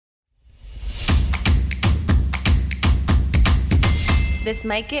This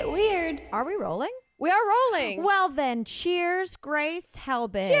might get weird. Are we rolling? We are rolling. Well then, cheers, Grace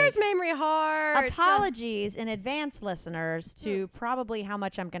Helbig. Cheers, Mamrie Hart. Apologies in advance, listeners, to probably how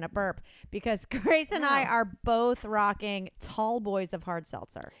much I'm going to burp, because Grace and I are both rocking Tall Boys of Hard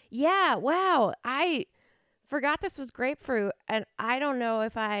Seltzer. Yeah, wow. I forgot this was grapefruit, and I don't know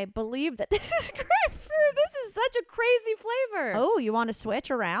if I believe that this is grapefruit. This is such a crazy flavor. Oh, you want to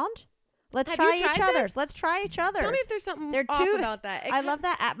switch around? Let's Have try you tried each other's. this? Let's try each other's. Tell me if there's something They're off two- about that. I love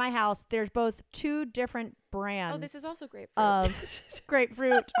that at my house. There's both two different brands. Oh, this is also grapefruit. Of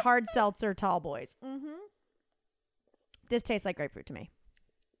grapefruit hard seltzer Tall Boys. Mm-hmm. This tastes like grapefruit to me.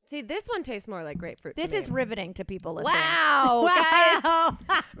 See, this one tastes more like grapefruit. This to me. is riveting to people listening. Wow, guys. Wow.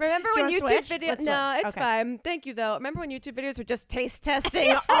 Remember Do when you wanna YouTube switch? videos? Let's No, switch. it's Okay. fine. Thank you, though. Remember when YouTube videos were just taste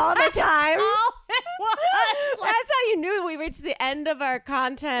testing all the time? Oh, it was. That's how you knew we reached the end of our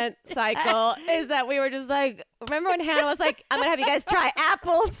content cycle, is that we were just like, remember when Hannah was like, I'm going to have you guys try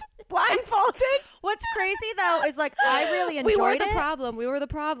apples blindfolded? What's crazy though is like I really enjoyed We were the it problem. We were the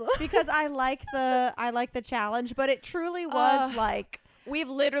problem. because I like the challenge, but it truly was like We've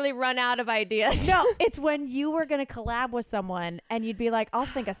literally run out of ideas. no, it's when you were going to collab with someone and you'd be like, I'll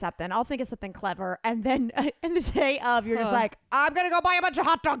think of something clever. And then in the day of, you're just like, I'm going to go buy a bunch of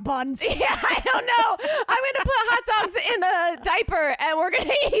hot dog buns. Yeah, I don't know. I'm going to put hot dogs in a diaper and we're going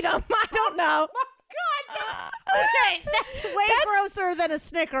to eat them. I don't know. God. Okay, that's way grosser than a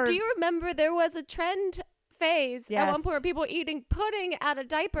Snickers. Do you remember there was a trend phase at one Yes. point where people were eating pudding out of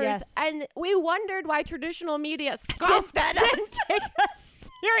diapers, Yes. and we wondered why traditional media scoffed at us. take us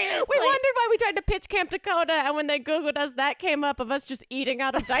seriously? We wondered why we tried to pitch Camp Dakota, and when they Googled us, that came up of us just eating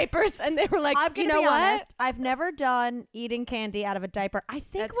out of diapers, and they were like, I'm you gonna know be what? honest. I've never done eating candy out of a diaper. I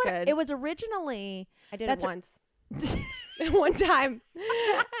think That's good. it was originally. I did That's it once. One time.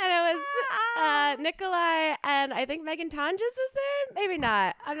 And it was Nikolai and I think Megan Tonjes was there. Maybe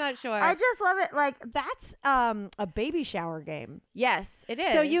not. I'm not sure. I just love it. Like that's a baby shower game. Yes, it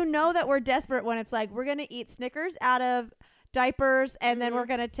is. So you know that we're desperate when it's like we're gonna eat Snickers out of diapers and then we're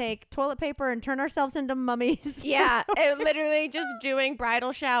gonna take toilet paper and turn ourselves into mummies. Yeah, it literally just doing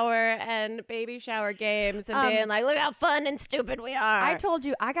bridal shower and baby shower games and being like, look how fun and stupid we are. I told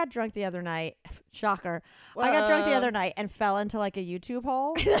you I got drunk the other night. Shocker. I got drunk the other night and fell into like a YouTube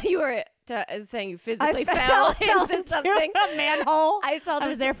hole. You were saying you physically fell into something. a manhole. I saw this. I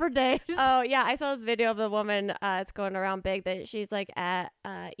was there for days. Oh yeah, I saw this video of the woman. It's going around big that she's like at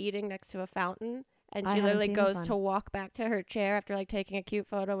eating next to a fountain, and I she haven't literally seen this goes one. to walk back to her chair after like taking a cute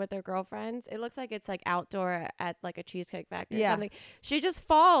photo with her girlfriends. It looks like it's like outdoor at like a Cheesecake Factory or Yeah. something. She just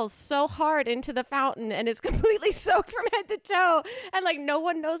falls so hard into the fountain and is completely soaked from head to toe, and like no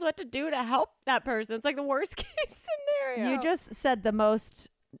one knows what to do to help that person. It's like the worst case scenario. You just said the most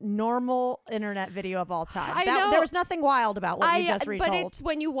normal internet video of all time. I know. There was nothing wild about what you just retold. But it's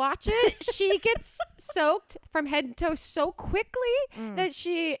when you watch it, she gets soaked from head to toe so quickly that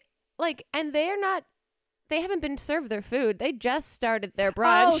she like, and they haven't been served their food. They just started their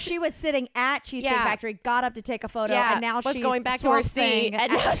brunch. Oh, she was sitting at Cheesecake Yeah. Factory, got up to take a photo, Yeah, and now was she's going back to her Swamp seat, Thing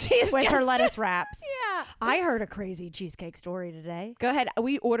and now she's with her just- lettuce wraps. Yeah. I heard a crazy cheesecake story today. Go ahead.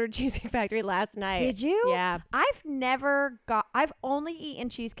 We ordered Cheesecake Factory last night. Did you? Yeah. I've only eaten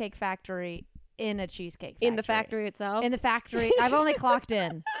Cheesecake Factory in a Cheesecake Factory. In the factory itself. In the factory. I've only clocked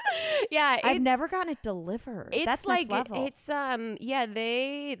in. Yeah. I've never gotten it delivered. It's That's like next level. it's yeah,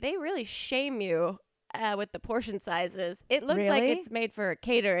 they really shame you with the portion sizes. It looks like Really? it's made for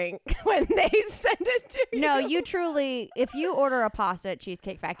catering when they send it to you. No, you truly, if you order a pasta at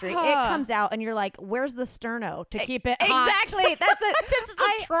Cheesecake Factory, it comes out and you're like, where's the sterno to keep it hot? Exactly. That's it. This is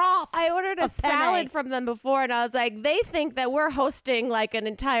a trough. I ordered a of penne. salad from them before, and I was like, they think that we're hosting like an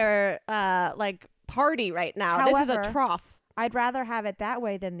entire like party right now. This is However, a trough. I'd rather have it that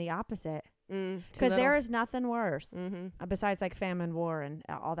way than the opposite. Because there is nothing worse, besides like famine, war, and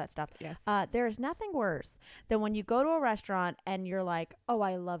all that stuff. Yes. There is nothing worse than when you go to a restaurant and you're like, oh,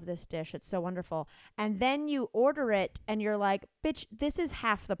 I love this dish. It's so wonderful. And then you order it and you're like, bitch, this is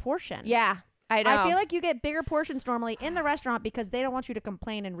half the portion. Yeah. I know. I feel like you get bigger portions normally in the restaurant because they don't want you to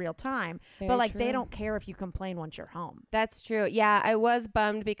complain in real time. Very but like they true. don't care if you complain once you're home. That's true. Yeah, I was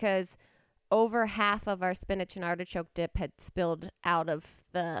bummed because over half of our spinach and artichoke dip had spilled out of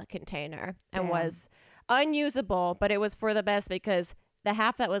the container and Damn. was unusable, but it was for the best because the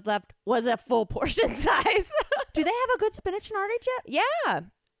half that was left was a full portion size. Do they have a good spinach and artichoke? Yeah.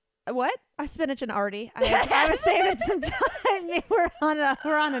 What? Spinach and Artie. I was saving some time.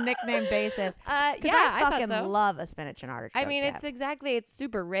 we're on a nickname basis. Yeah, I fucking thought so. love a spinach and artichoke I mean, dip. it's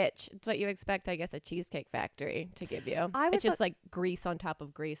super rich. It's what you expect, I guess, a Cheesecake Factory to give you. I was It's just like grease on top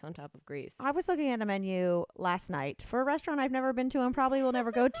of grease on top of grease. I was looking at a menu last night for a restaurant I've never been to and probably will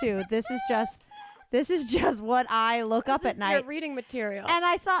never go to. This is just what I look up at night. Your reading material. And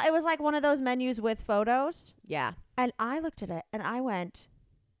I saw it was like one of those menus with photos. Yeah. And I looked at it and I went,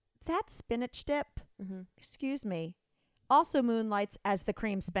 that spinach dip, Mm-hmm. excuse me, also moonlights as the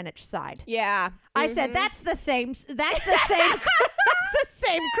cream spinach side. Yeah. I said, that's the same that's the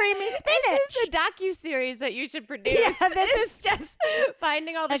same creamy spinach. This is a docuseries that you should produce. Yeah, this is just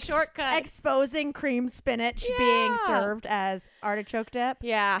finding all the shortcuts. Exposing cream spinach being served as artichoke dip.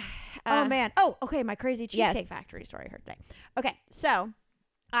 Yeah. Oh, man. Oh, okay. My crazy Cheesecake Yes. Factory story I heard today. Okay. So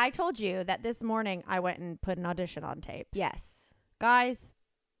I told you that this morning I went and put an audition on tape. Yes. Guys,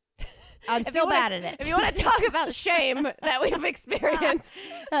 I'm still bad at it. If you want to talk about shame that we've experienced.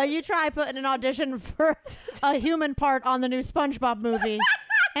 You try putting an audition for a human part on the new SpongeBob movie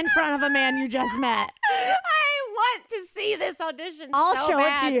in front of a man you just met. I want to see this audition. I'll so show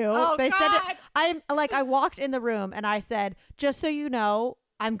bad. it to you. Oh, They God. said it. I walked in the room and I said, just so you know,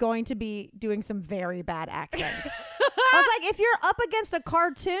 I'm going to be doing some very bad acting. I was like, if you're up against a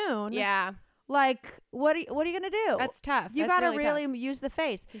cartoon, Yeah. like what are you gonna do? That's tough. You That's gotta really tough. use the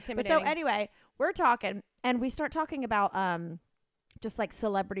face. It's But intimidating. so anyway, we're talking and we start talking about just like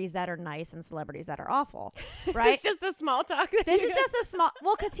celebrities that are nice and celebrities that are awful, right? It's just the small talk. This is just a small.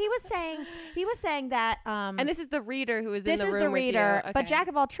 Well, because he was saying that. And this is the reader who is in This the is room the with you. reader, but Okay. jack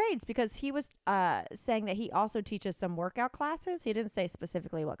of all trades, because he was saying that he also teaches some workout classes. He didn't say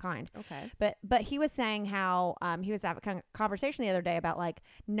specifically what kind. Okay. But he was saying how he was having a conversation the other day about like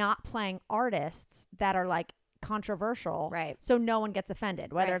not playing artists that are like controversial, Right. so no one gets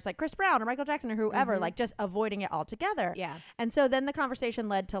offended, whether Right. it's like Chris Brown or Michael Jackson or whoever, like just avoiding it altogether. Yeah. And so then the conversation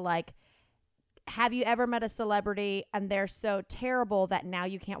led to like, have you ever met a celebrity and they're so terrible that now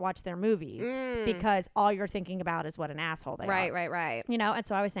you can't watch their movies because all you're thinking about is what an asshole they are? Right. You know, and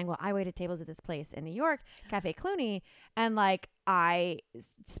so I was saying, well, I waited tables at this place in New York, Cafe Clooney, and like I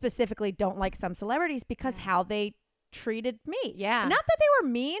specifically don't like some celebrities because how they treated me. Yeah. Not that they were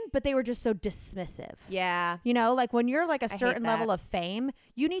mean, but they were just so dismissive. Yeah. You know, like when you're like a hate certain that. level of fame,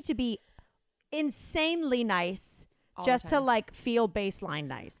 you need to be insanely nice All the just to time. like feel baseline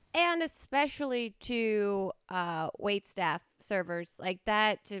nice. And especially to wait staff, servers, like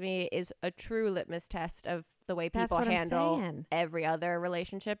that to me is a true litmus test of the way That's people what I'm handle saying. every other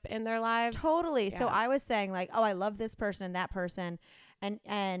relationship in their lives. Totally. So Yeah. I was saying like, oh, I love this person and that person.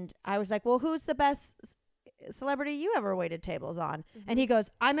 And I was like, well, who's the best celebrity you ever waited tables on? And he goes,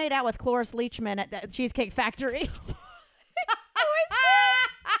 I made out with Cloris Leachman at the Cheesecake Factory.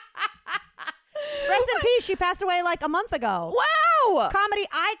 Rest in peace. She passed away like a month ago. Wow. Comedy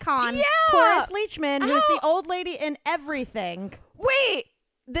icon, Yeah. Cloris Leachman, who's the How- old lady in everything. Wait.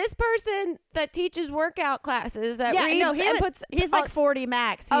 This person that teaches workout classes that reads and puts he's like 40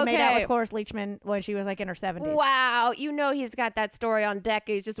 max. He made out Okay. with Cloris Leachman when she was like in her 70s. Wow, you know he's got that story on deck.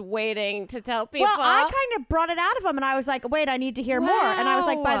 He's just waiting to tell people. Well, I kind of brought it out of him, and I was like, wait, I need to hear more. And I was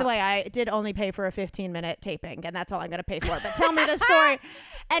like, by the Wow. way, I did only pay for a 15-minute taping, and that's all I'm going to pay for. But tell me the story.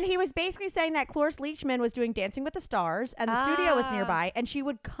 And he was basically saying that Cloris Leachman was doing Dancing with the Stars, and the studio was nearby, and she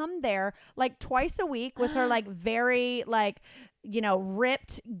would come there like twice a week with her like very like, you know,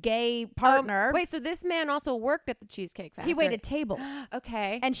 ripped gay partner. Wait, so this man also worked at the Cheesecake Factory. He waited tables.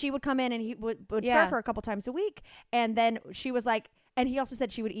 Okay. And she would come in and he would Yeah. serve her a couple times a week. And then she was like, and he also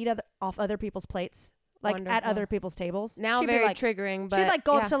said she would eat off other people's plates, like at Wonderful. other people's tables. now She'd be very like, triggering, but she'd like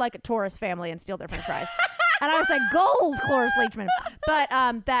go yeah. up to like a tourist family and steal their french fries. And I was like, goals, Cloris Leachman. But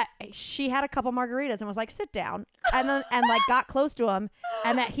that she had a couple margaritas and was like, sit down. And then and like got close to him,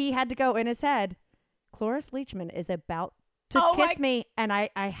 and that he had to go in his head, Cloris Leachman is about to Oh my- kiss me, and I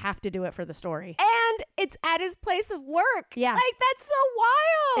have to do it for the story. And it's at his place of work. Yeah. Like, that's so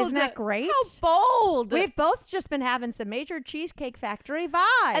wild. Isn't that great? How bold. We've both just been having some major Cheesecake Factory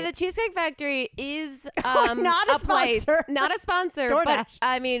vibes. And the Cheesecake Factory is Not a place, sponsor. not a sponsor, DoorDash. but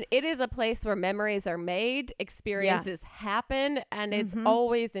I mean, it is a place where memories are made, experiences happen, and it's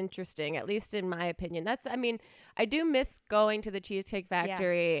always interesting, at least in my opinion. I mean, I do miss going to the Cheesecake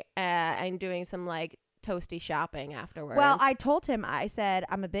Factory and doing some like toasty shopping afterwards. Well, I told him, I said,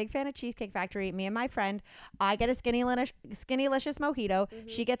 I'm a big fan of Cheesecake Factory. Me and my friend, I get a Skinnylicious mojito.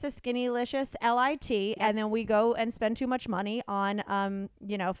 She gets a Skinnylicious LIT, and then we go and spend too much money on,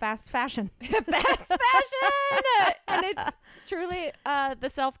 fast fashion. fast fashion, and it's truly the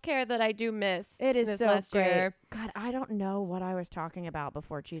self-care that I do miss. It is this so last great. year. God, I don't know what I was talking about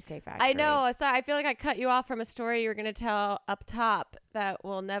before Cheesecake Factory. I know. So I feel like I cut you off from a story you were going to tell up top that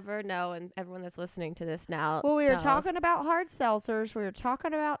we'll never know, and everyone that's listening to this now. Well, we were knows. talking about hard seltzers. We were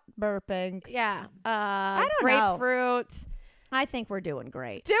talking about burping. Yeah. I don't know. Grapefruit. I think we're doing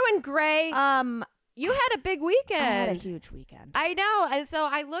great. Doing great. You had a big weekend. I had a huge weekend. I know. And so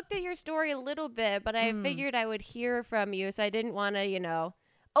I looked at your story a little bit, but I figured I would hear from you. So I didn't want to,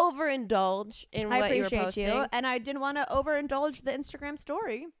 overindulge in what you were posting. I appreciate you. And I didn't want to overindulge the Instagram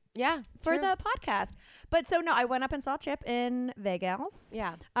story. Yeah. For true. the podcast. But so, no, I went up and saw Chip in Vegas.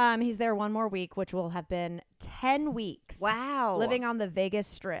 Yeah. He's there one more week, which will have been 10 weeks. Wow. Living on the Vegas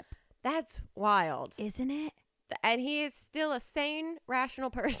Strip. That's wild. Isn't it? And he is still a sane, rational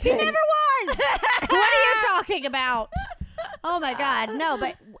person. He never was. What are you talking about? Oh, my God. No,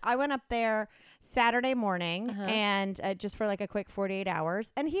 but I went up there Saturday morning and just for like a quick 48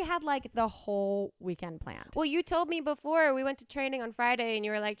 hours. And he had like the whole weekend planned. Well, you told me before we went to training on Friday and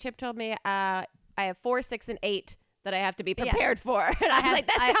you were like, Chip told me I have 4, 6, and 8 that I have to be prepared for. And I was like,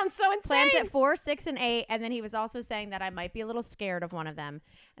 that sounds so insane. Plans at 4, 6, and 8. And then he was also saying that I might be a little scared of one of them.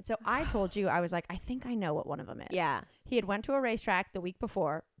 And so I told you, I was like, I think I know what one of them is. Yeah. He had went to a racetrack the week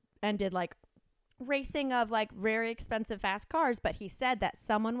before and did like racing of like very expensive fast cars. But he said that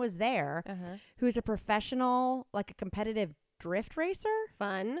someone was there who's a professional, like a competitive drift racer.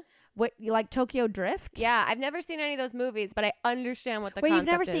 Fun. What, you like Tokyo Drift? Yeah. I've never seen any of those movies, but I understand what the Wait, concept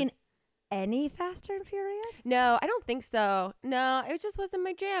you've never is. seen any Faster and Furious? No, I don't think so. No, it just wasn't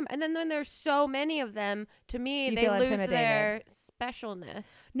my jam. And then when there's so many of them, to me, You they feel lose intimidated. their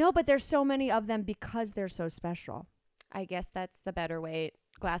specialness. No, but there's so many of them because they're so special. I guess that's the better way,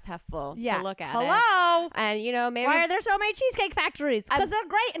 glass half full, Yeah. to look at it. Hello. And, maybe... Why are there so many Cheesecake Factories? Because they're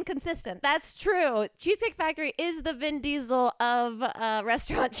great and consistent. That's true. Cheesecake Factory is the Vin Diesel of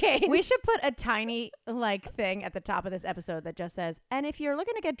restaurant chains. We should put a tiny thing at the top of this episode that just says, and if you're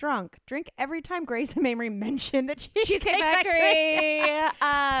looking to get drunk, drink every time Grace and Mamrie mention the Cheesecake Factory.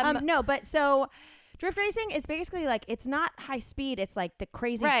 No, but so drift racing is basically like, it's not high speed. It's like the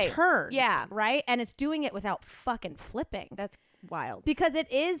crazy turns. Yeah. Right? And it's doing it without fucking flipping. That's wild. Because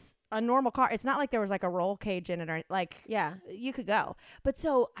it is a normal car. It's not like there was like a roll cage in it or like, yeah, you could go. But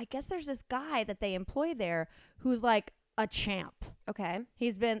so I guess there's this guy that they employ there who's like a champ. Okay.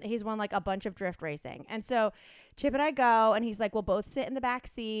 He's won like a bunch of drift racing. And so Chip and I go and he's like, we'll both sit in the back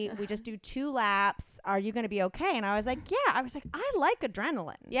seat. We just do 2 laps. Are you going to be okay? And I was like, yeah. I was like, I like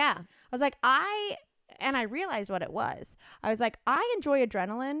adrenaline. Yeah. I was like, and I realized what it was. I was like, I enjoy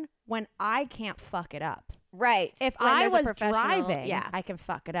adrenaline when I can't fuck it up. Right. If when I was professional- driving, I can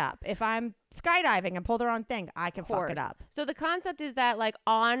fuck it up. If I'm skydiving and pull the wrong thing, I can fuck it up. So the concept is that like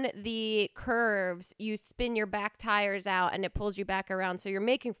on the curves, you spin your back tires out and it pulls you back around. So you're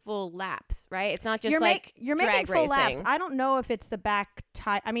making full laps, right? It's not just you're making full racing. laps. I don't know if it's the back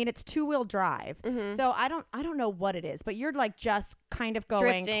tire. I mean, it's 2-wheel drive. So I don't know what it is, but you're like just kind of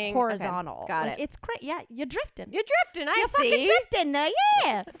going Drifting. horizontal. Okay. Got it. It's great. Yeah, you're drifting. You're drifting. I You're see. fucking drifting.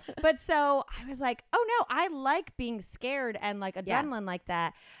 Yeah. But so I was like, oh no, I like being scared and like adrenaline like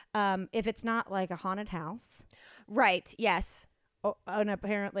that. If it's not like a haunted house. Right. Yes. Oh, and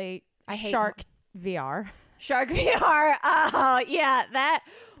apparently I hate Shark VR. Shark VR. Oh, yeah.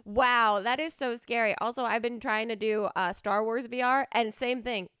 Wow, that is so scary. Also, I've been trying to do Star Wars VR, and same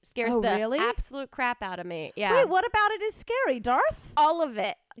thing. Scares the absolute crap out of me. Yeah. Wait, what about it is scary, Darth? All of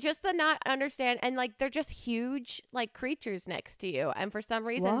it. Just the not understand. And, like, they're just huge, like, creatures next to you. And for some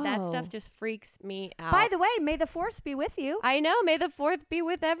reason, that stuff just freaks me out. By the way, may the 4th be with you. I know. May the 4th be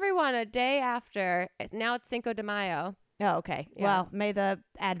with everyone a day after. Now it's Cinco de Mayo. Oh, okay. Yeah. Well, may the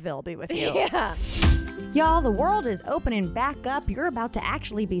Advil be with you. Yeah. Y'all, the world is opening back up. You're about to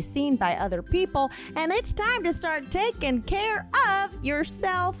actually be seen by other people, and it's time to start taking care of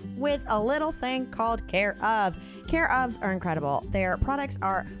yourself with a little thing called Care Of. Care Ofs are incredible. Their products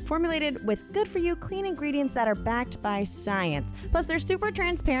are formulated with good-for-you, clean ingredients that are backed by science. Plus, they're super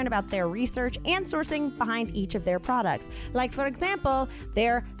transparent about their research and sourcing behind each of their products. Like, for example,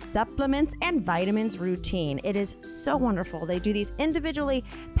 their supplements and vitamins routine. It is so wonderful. They do these individually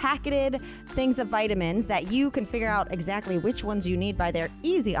packaged things of vitamins that you can figure out exactly which ones you need by their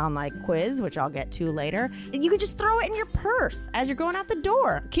easy online quiz, which I'll get to later. You can just throw it in your purse as you're going out the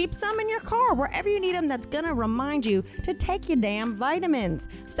door. Keep some in your car, wherever you need them. That's going to remind you to take your damn vitamins.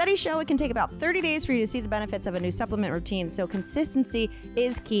 Studies show it can take about 30 days for you to see the benefits of a new supplement routine, so consistency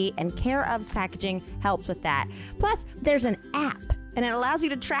is key, and Care Of's packaging helps with that. Plus, there's an app and it allows you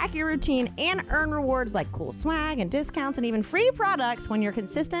to track your routine and earn rewards like cool swag and discounts and even free products when you're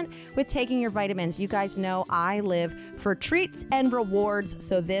consistent with taking your vitamins. You guys know I live for treats and rewards,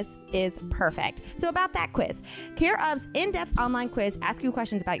 so this is perfect. So about that quiz, Care of's in-depth online quiz asks you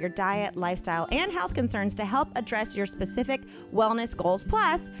questions about your diet, lifestyle, and health concerns to help address your specific wellness goals.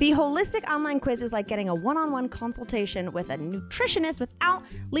 Plus, the holistic online quiz is like getting a one-on-one consultation with a nutritionist without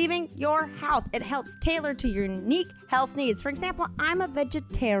leaving your house. It helps tailor to your unique health needs. For example, I'm a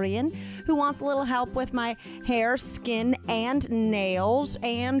vegetarian who wants a little help with my hair, skin, and nails,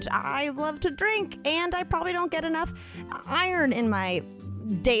 and I love to drink, and I probably don't get enough iron in my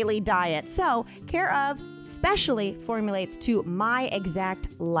daily diet. So, Care of specially formulates to my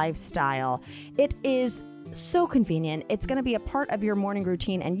exact lifestyle. It is so convenient. It's going to be a part of your morning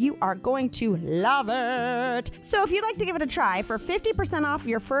routine and you are going to love it. So if you'd like to give it a try, for 50% off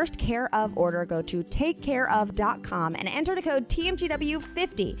your first Care of order, go to takecareof.com and enter the code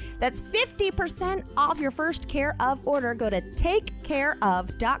TMGW50. That's 50% off your first Care of order. Go to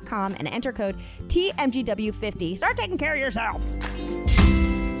takecareof.com and enter code TMGW50. Start taking care of yourself.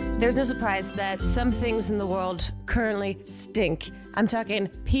 There's no surprise that some things in the world currently stink. I'm talking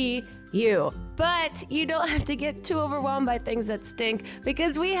PU. But you don't have to get too overwhelmed by things that stink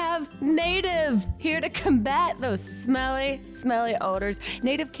because we have Native here to combat those smelly odors.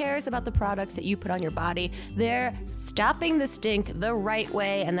 Native cares about the products that you put on your body. They're stopping the stink the right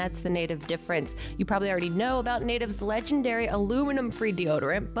way, and that's the Native difference. You probably already know about Native's legendary aluminum-free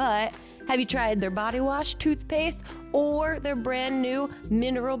deodorant, but have you tried their body wash, toothpaste, or their brand new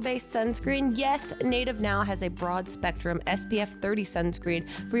mineral-based sunscreen? Yes, Native now has a broad spectrum SPF 30 sunscreen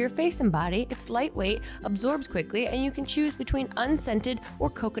for your face and body. It's lightweight, absorbs quickly, and you can choose between unscented or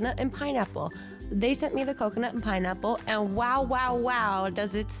coconut and pineapple. They sent me the coconut and pineapple, and wow,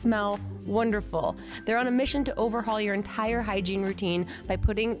 does it smell wonderful. They're on a mission to overhaul your entire hygiene routine by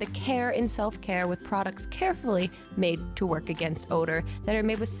putting the care in self-care with products carefully made to work against odor that are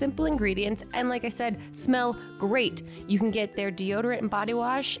made with simple ingredients and, like I said, smell great. You can get their deodorant and body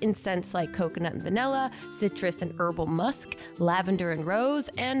wash in scents like coconut and vanilla, citrus and herbal musk, lavender and rose,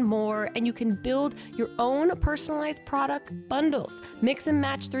 and more. And you can build your own personalized product bundles. Mix and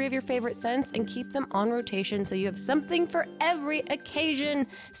match 3 of your favorite scents and keep them on rotation so you have something for every occasion.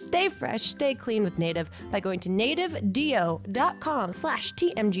 Stay fresh, stay clean with Native by going to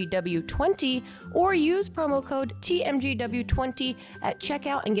nativedeo.com/TMGW20 or use promo code TMGW20 at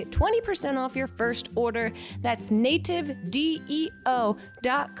checkout and get 20% off your first order. That's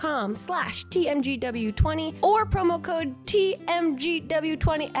nativedeo.com/TMGW20 or promo code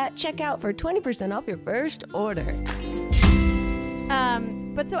TMGW20 at checkout for 20% off your first order.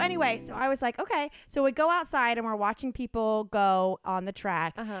 But so anyway, so I was like, okay. So we go outside and we're watching people go on the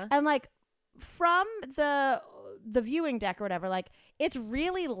track. And like from the viewing deck or whatever, like it's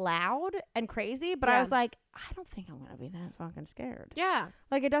really loud and crazy. But I was like, I don't think I'm going to be that fucking scared. Yeah.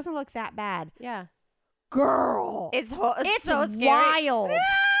 Like it doesn't look that bad. Yeah. Girl. It's so scary. Wild.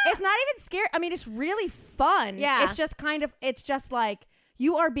 It's not even scary. I mean, it's really fun. Yeah. It's just like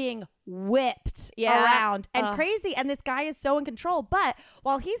you are being whipped around and crazy. And this guy is so in control. But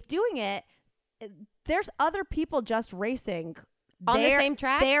while he's doing it, there's other people just racing on the same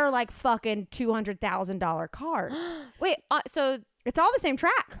track. They're like fucking $200,000 cars. Wait, so it's all the same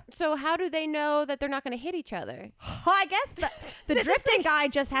track. So how do they know that they're not going to hit each other? I guess the drifting guy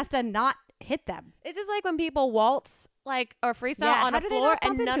just has to not hit them. It's just like when people waltz like or freestyle on a floor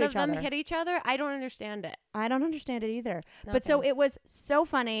and none of them hit each other. I don't understand it. I don't understand it either. Okay. But so it was so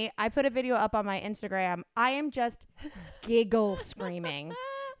funny. I put a video up on my Instagram. I am just giggle screaming.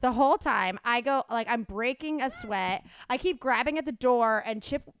 The whole time I go like I'm breaking a sweat. I keep grabbing at the door and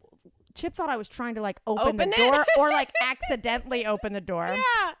Chip thought I was trying to like open the door or like accidentally open the door.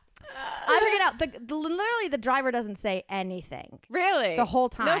 Yeah. I figured out literally the driver doesn't say anything. Really? The whole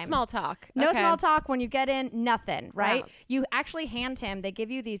time. No small talk. No small talk. When you get in, nothing, right? Wow. You actually hand him, they give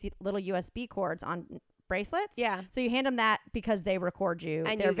you these little USB cords on bracelets. Yeah. So you hand them that because they record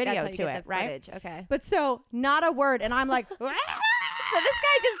their video to it, right? Footage. Okay. But so not a word. And I'm like, so this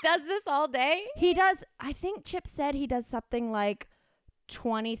guy just does this all day? He does. I think Chip said he does something like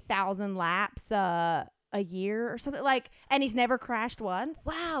 20,000 laps a year or something like, and he's never crashed once.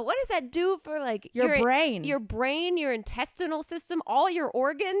 Wow. What does that do for like your brain, your intestinal system, all your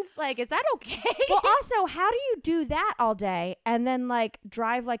organs? Like, is that okay? Well, also, how do you do that all day and then like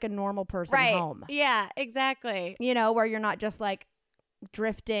drive like a normal person home? Yeah, exactly. You know, where you're not just like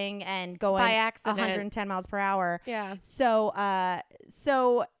drifting and going by accident 110 miles per hour. Yeah. So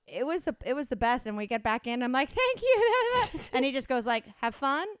it was the best. And we get back in. I'm like, thank you. And he just goes like, have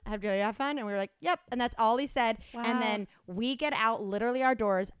fun. Have fun? And we were like, yep. And that's all he said. Wow. And then we get out literally our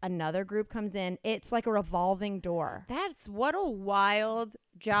doors. Another group comes in. It's like a revolving door. That's what a wild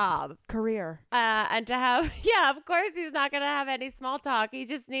job. Career. And to have, of course he's not going to have any small talk. He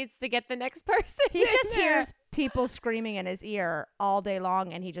just needs to get the next person. He just hears people screaming in his ear all day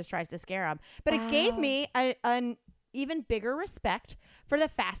long, and he just tries to scare them. But it gave me an even bigger respect for the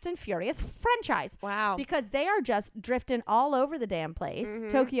Fast and Furious franchise. Wow. Because they are just drifting all over the damn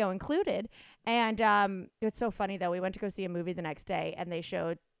place, Tokyo included. And it's so funny, though. We went to go see a movie the next day, and they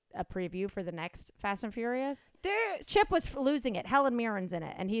showed a preview for the next Fast and Furious. Chip was losing it. Helen Mirren's in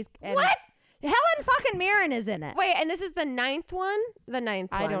it. And what? Helen fucking Mirren is in it. Wait, and this is the ninth one? The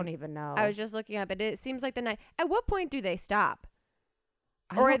ninth one. I don't even know. I was just looking up it. It seems like the ninth. At what point do they stop?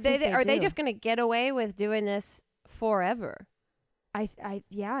 Or are they just going to get away with doing this forever? I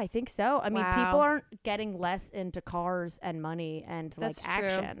think so. I mean, people aren't getting less into cars and money and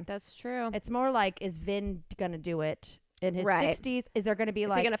action. That's true. It's more like, is Vin gonna do it in his 60s? Is there gonna be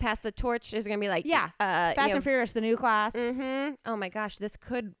is he gonna pass the torch? Is it gonna be like Fast and Furious, the new class? Mm-hmm. Oh my gosh, this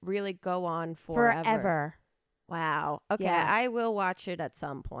could really go on forever. Wow. Okay, Yeah. I will watch it at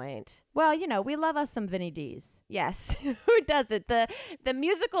some point. Well, we love us some Vinny D's. Yes. Who doesn't? The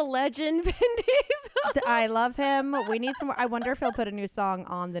musical legend Vin Diesel. I love him. We need some more. I wonder if he'll put a new song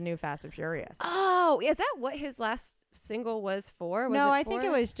on the new Fast and Furious. Oh, is that what his last single was for? I think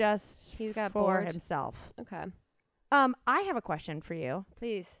it was just he got for bored. himself. Okay. I have a question for you.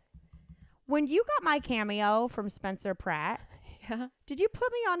 Please. When you got my cameo from Spencer Pratt, did you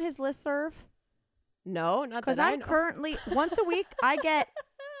put me on his listserv? No, not because I'm currently once a week I get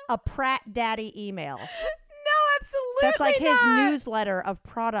a Pratt Daddy email. No, absolutely. That's like his not. newsletter of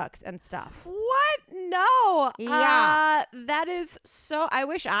products and stuff. What? No. Yeah. That is so. I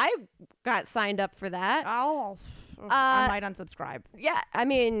wish I got signed up for that. I might unsubscribe. Yeah, I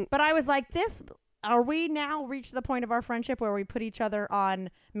mean, but I was like, are we now reached the point of our friendship where we put each other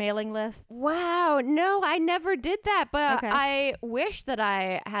on mailing lists? Wow. No, I never did that, but Okay. I wish that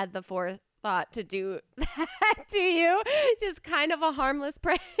I had the forethought to do that to you. Just kind of a harmless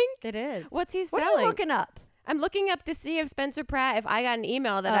prank. It is. What's he selling? What are you looking up? I'm looking up to see if Spencer Pratt, if I got an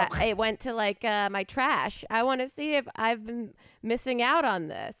email that it went to my trash. I want to see if I've been missing out on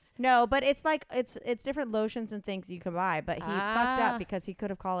this. No, but it's like it's different lotions and things you can buy, but he fucked up because he could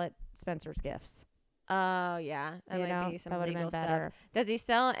have called it Spencer's Gifts. Oh, yeah. That might be some legal stuff. Does he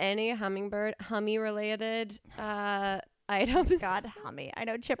sell any Hummy related items? God, Hummy. I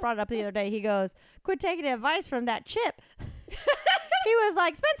know Chip brought it up the other day. He goes, quit taking advice from that Chip. He was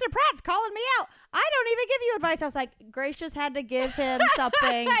like, Spencer Pratt's calling me out. I don't even give you advice. I was like, Grace just had to give him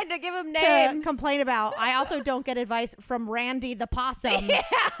something. I had to give him names to complain about. I also don't get advice from Randy the possum. Yeah.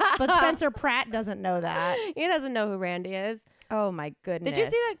 But Spencer Pratt doesn't know that. He doesn't know who Randy is. Oh, my goodness. Did you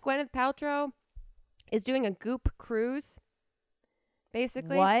see that Gwyneth Paltrow is doing a Goop cruise?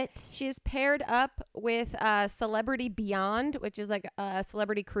 Basically, what? She's paired up with Celebrity Beyond, which is like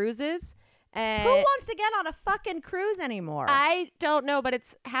celebrity cruises. Who wants to get on a fucking cruise anymore? I don't know, but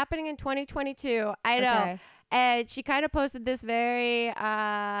it's happening in 2022. I know. Okay. And she kind of posted this very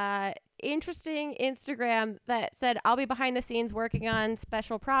interesting Instagram that said, I'll be behind the scenes working on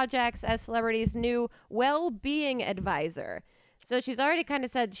special projects as celebrities' new well-being advisor. So she's already kind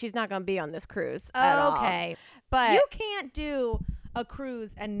of said she's not going to be on this cruise at all. Okay. But you can't do a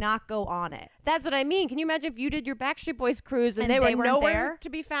cruise and not go on it. That's what I mean. Can you imagine if you did your Backstreet Boys cruise and they were nowhere there? To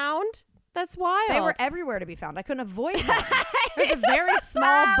be found? That's wild. They were everywhere to be found. I couldn't avoid them. It was a very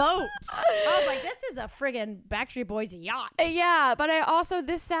small boat. I was like, this is a friggin' Backstreet Boys yacht. Yeah, but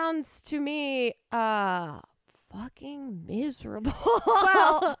this sounds to me fucking miserable.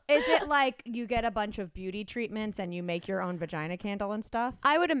 Well, is it like you get a bunch of beauty treatments and you make your own vagina candle and stuff?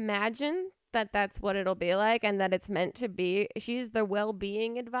 I would imagine that that's what it'll be like and that it's meant to be. She's the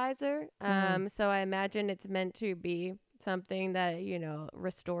well-being advisor. So I imagine it's meant to be something that,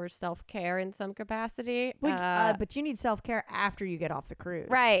 restores self-care in some capacity. But you need self-care after you get off the cruise.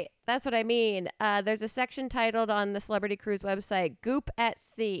 Right. That's what I mean. There's a section titled on the Celebrity Cruise website, Goop at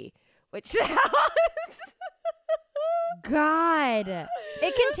Sea, which sounds... God.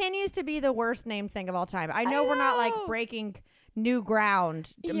 It continues to be the worst named thing of all time. I know we're not like breaking new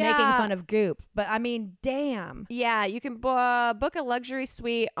ground making fun of Goop, but I mean, damn. Yeah, you can book a luxury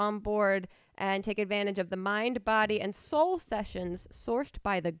suite on board and take advantage of the mind, body, and soul sessions sourced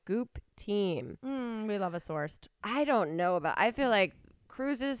by the Goop team. We love a sourced. I don't know I feel like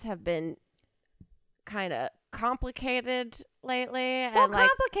cruises have been kind of complicated lately. Well, and like,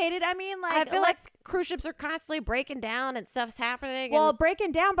 complicated. I mean, like, I feel like cruise ships are constantly breaking down and stuff's happening. Well,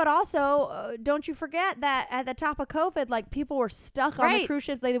 breaking down, but also don't you forget that at the top of COVID, like people were stuck on the cruise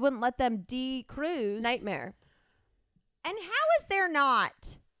ships. They wouldn't let them de-cruise. Nightmare. And how is there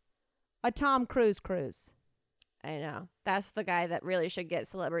not a Tom Cruise cruise? I know. That's the guy that really should get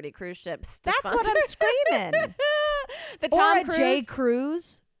celebrity cruise ships. That's what I'm screaming. The Tom or Cruise. J.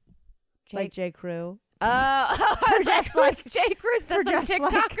 Cruise. Like J. Crew. Oh, just like J. Cruz, that's a TikToker.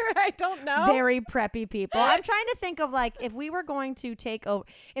 Like I don't know. Very preppy people. I'm trying to think of like if we were going to take over,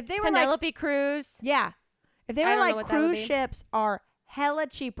 if they were Penelope Cruz. Yeah, if they were like cruise ships are hella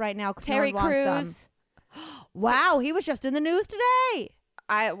cheap right now. Terry Crews. Wow, he was just in the news today.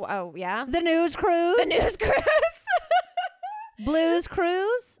 Yeah. The News Cruise. The News Cruise. Blues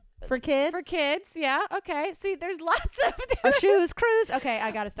Cruise. For kids? For kids, yeah. Okay. See, there's lots of a shoes cruise. Okay, I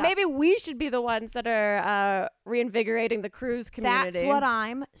gotta stop. Maybe we should be the ones that are reinvigorating the cruise community. That's what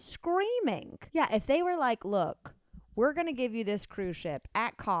I'm screaming. Yeah, if they were like, look, we're gonna give you this cruise ship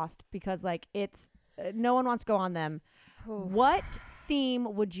at cost because like it's no one wants to go on them. What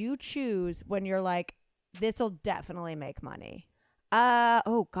theme would you choose when you're like, this will definitely make money?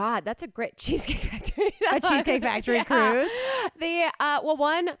 Oh God, that's a great Cheesecake Factory. A Cheesecake Factory cruise. Well,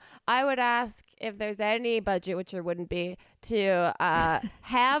 one, I would ask if there's any budget, which there wouldn't be, to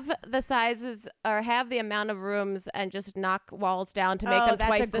have the sizes or have the amount of rooms and just knock walls down to make them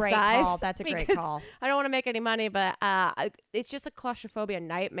twice the size. That's a great call. I don't want to make any money, but it's just a claustrophobia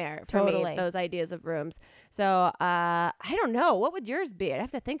nightmare for me, those ideas of rooms. So I don't know. What would yours be? I'd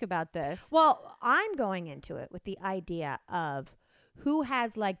have to think about this. Well, I'm going into it with the idea of who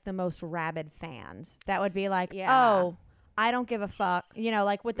has like the most rabid fans. That would be like, oh, I don't give a fuck. You know,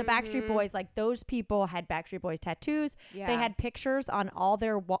 like with the Backstreet Boys, like those people had Backstreet Boys tattoos. Yeah. They had pictures on all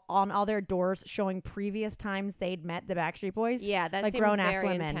their doors showing previous times they'd met the Backstreet Boys. Yeah, that's like grown ass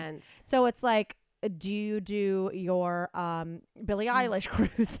women. Intense. So it's like, do you do your Billie Eilish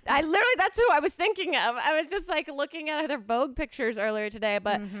cruise? That's who I was thinking of. I was just like looking at their Vogue pictures earlier today,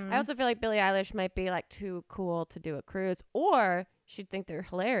 but I also feel like Billie Eilish might be like too cool to do a cruise, or she'd think they're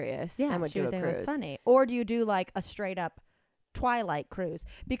hilarious and would do a cruise. It was funny. Or do you do like a straight up Twilight cruise?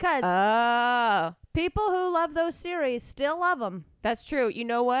 Because people who love those series still love them. That's true. You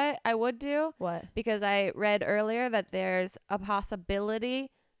know what I would do? What? Because I read earlier that there's a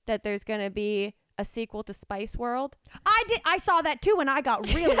possibility that there's going to be a sequel to Spice World. I saw that too, and I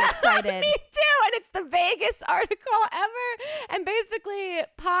got really excited. Me too, and it's the vaguest article ever. And basically,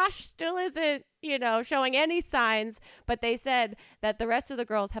 Posh still isn't, showing any signs, but they said that the rest of the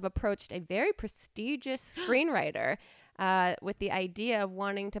girls have approached a very prestigious screenwriter with the idea of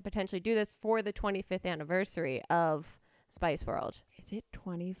wanting to potentially do this for the 25th anniversary of Spice World. Is it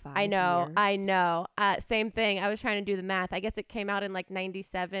 25 I know. years? Same thing. I was trying to do the math. I guess it came out in like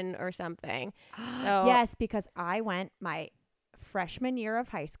 97 or something. So yes, because I went my freshman year of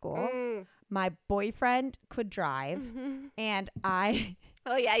high school. My boyfriend could drive, and I...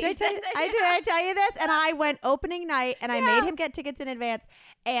 Oh, yeah. Did I tell you this? And I went opening night, and I made him get tickets in advance,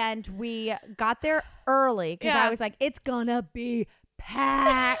 and we got there early because I was like, it's gonna be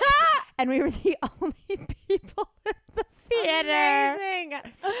packed. And we were the only people in the theater. Amazing.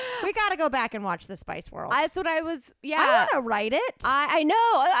 We got to go back and watch the Spice World. That's what I was. Yeah, I want to write it. I know.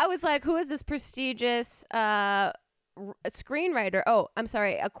 I was like, who is this prestigious screenwriter? Oh, I'm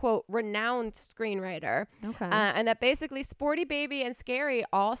sorry, a quote renowned screenwriter. Okay. And that basically Sporty Baby and Scary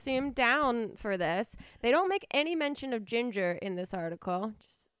all seem down for this. They don't make any mention of Ginger in this article.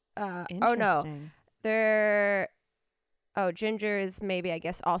 Oh no, Ginger is maybe, I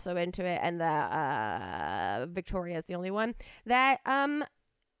guess, also into it, and the Victoria is the only one that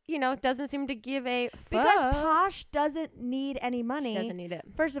doesn't seem to give a fuck. Because Posh doesn't need any money. She doesn't need it.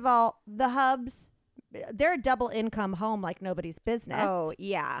 First of all, the Hubs, they're a double income home like nobody's business. Oh,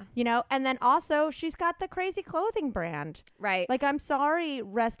 yeah. And then also she's got the crazy clothing brand. Right. Like, I'm sorry,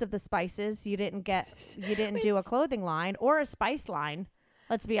 rest of the Spices, you didn't do a clothing line or a spice line.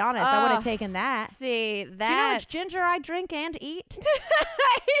 Let's be honest. I would have taken that. See, that. Do you know how much ginger I drink and eat?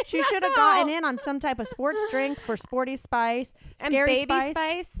 She should have gotten in on some type of sports drink for Sporty Spice. And Scary Baby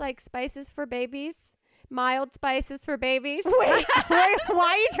Spice, like spices for babies. Mild spices for babies. Wait, why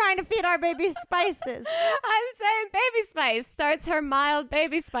are you trying to feed our baby spices? I'm saying Baby Spice starts her mild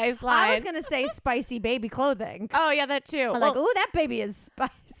Baby Spice line. I was going to say spicy baby clothing. Oh, yeah, that too. I'm like, ooh, that baby is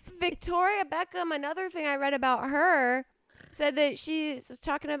spicy. Victoria Beckham, another thing I read about her, said that she was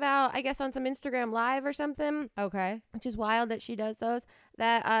talking about, I guess, on some Instagram Live or something. Okay. Which is wild that she does those.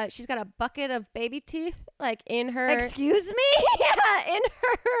 That she's got a bucket of baby teeth, like in her. Excuse me? Yeah,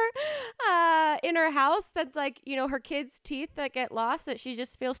 in her house. That's like, you know, her kids' teeth that get lost. That she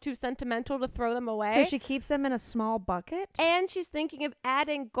just feels too sentimental to throw them away. So she keeps them in a small bucket. And she's thinking of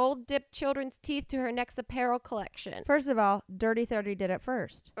adding gold-dipped children's teeth to her next apparel collection. First of all, Dirty 30 did it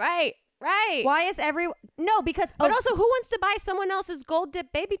first. Right. Why is no, because but also, who wants to buy someone else's gold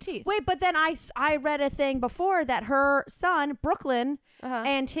dipped baby teeth? Wait, but then I read a thing before that her son Brooklyn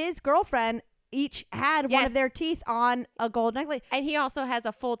and his girlfriend each had one of their teeth on a gold necklace, and he also has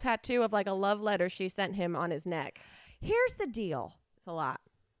a full tattoo of like a love letter she sent him on his neck. Here's the deal: it's a lot.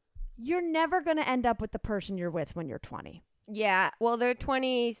 You're never gonna end up with the person you're with when you're 20. Yeah, well, they're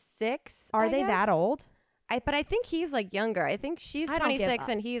 26. Are they that old? But I think he's like younger. I think she's 26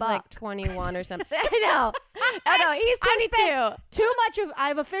 and he's like 21 or something. I know. He's 22.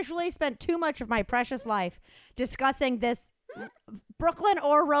 I've officially spent too much of my precious life discussing this Brooklyn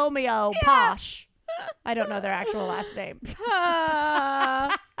or Romeo posh. I don't know their actual last names.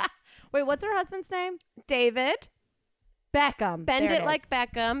 Wait, what's her husband's name? David Beckham. Bend It Like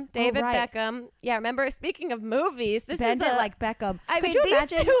Beckham. David Beckham. Yeah, remember, speaking of movies, this Bend is It Like Beckham. Could you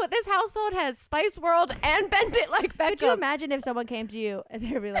imagine? This household has Spice World and Bend It Like Beckham. Could you imagine if someone came to you and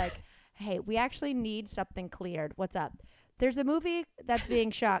they'd be like, hey, we actually need something cleared. What's up? There's a movie that's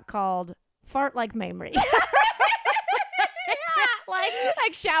being shot called Fart Like Mamrie.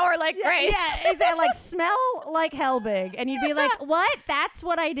 Like shower like Grace. Yeah, exactly. Like smell like Helbig. And you'd be like, what? That's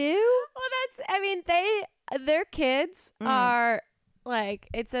what I do? Well, their kids are like,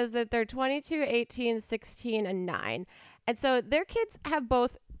 it says that they're 22, 18, 16, and 9. And so their kids have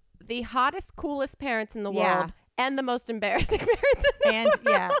both the hottest, coolest parents in the world and the most embarrassing parents in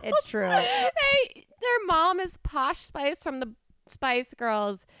the world. Yeah, it's true. Their mom is Posh Spice from the Spice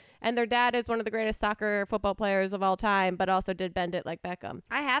Girls, and their dad is one of the greatest soccer football players of all time, but also did Bend It Like Beckham.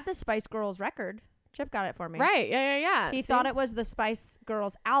 I have the Spice Girls record. Chip got it for me. Right, yeah. He thought it was the Spice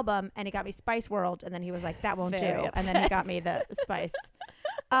Girls album, and he got me Spice World, and then he was like, that won't do. Upset. And then he got me the Spice.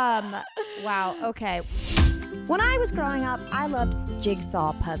 Wow, okay. When I was growing up, I loved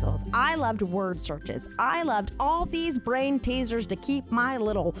jigsaw puzzles. I loved word searches. I loved all these brain teasers to keep my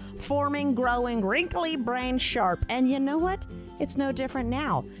little forming, growing, wrinkly brain sharp. And you know what? It's no different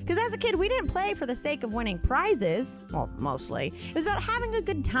now. Because as a kid, we didn't play for the sake of winning prizes. Well, mostly. It was about having a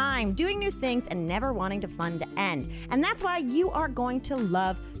good time, doing new things, and never wanting the fun to end. And that's why you are going to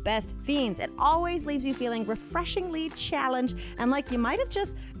love Best Fiends. It always leaves you feeling refreshingly challenged and like you might have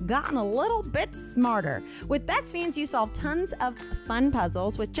just gotten a little bit smarter. With Best Fiends, you solve tons of fun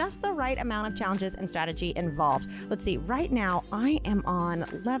puzzles with just the right amount of challenges and strategy involved. Let's see, right now I am on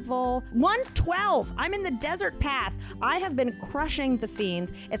level 112. I'm in the desert path. I have been crushing the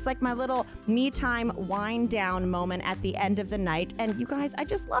Fiends. It's like my little me time wind down moment at the end of the night. And you guys, I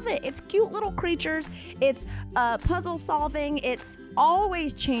just love it. It's cute little creatures. It's puzzle solving. It's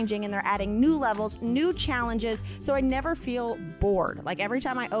always changing, and they're adding new levels, new challenges, so I never feel bored. Like every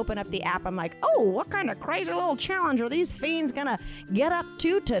time I open up the app, I'm like, oh, what kind of crazy little challenge are these fiends gonna get up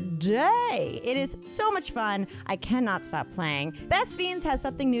to today? It is so much fun. I cannot stop playing. Best Fiends has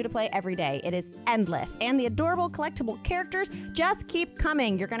something new to play every day. It is endless, and the adorable collectible characters just keep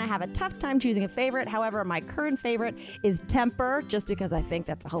coming. You're gonna have a tough time choosing a favorite. However, my current favorite is Temper, just because I think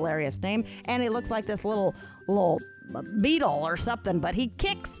that's a hilarious name, and it looks like this little beetle or something, but he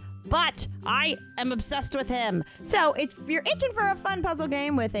kicks butt. I am obsessed with him. So if you're itching for a fun puzzle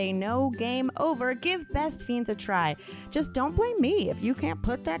game with a no game over, give Best Fiends a try. Just don't blame me if you can't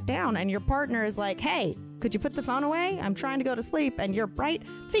put that down and your partner is like, hey, could you put the phone away? I'm trying to go to sleep and your bright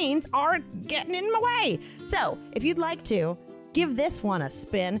fiends are getting in my way. So if you'd like to, give this one a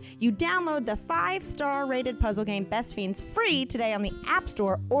spin. You download the 5-star rated puzzle game Best Fiends free today on the App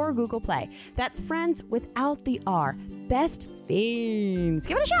Store or Google Play. That's friends without the R. Best Fiends.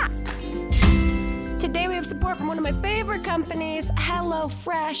 Give it a shot. Today we have support from one of my favorite companies,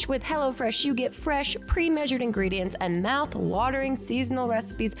 HelloFresh. With HelloFresh, you get fresh, pre-measured ingredients and mouth-watering seasonal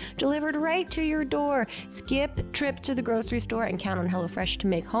recipes delivered right to your door. Skip trips to the grocery store and count on HelloFresh to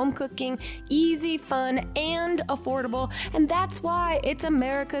make home cooking easy, fun, and affordable. And that's why it's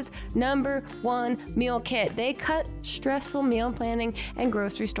America's #1 meal kit. They cut stressful meal planning and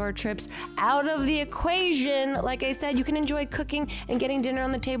grocery store trips out of the equation. Like I said, you can enjoy cooking and getting dinner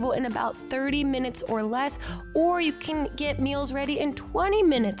on the table in about 30 minutes or less, or you can get meals ready in 20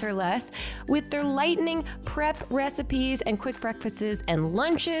 minutes or less. With their lightning prep recipes and quick breakfasts and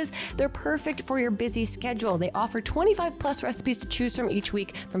lunches, they're perfect for your busy schedule. They offer 25 plus recipes to choose from each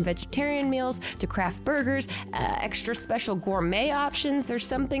week, from vegetarian meals to craft burgers, extra special gourmet options. There's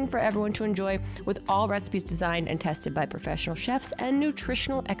something for everyone to enjoy, with all recipes designed and tested by professional chefs and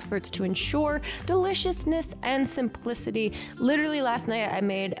nutritional experts to ensure deliciousness and simplicity. Literally last night I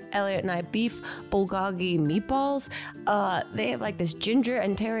made Elliot and I beef bulgogi meatballs. They have like this ginger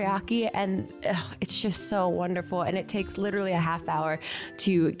and teriyaki, and it's just so wonderful, and it takes literally a half hour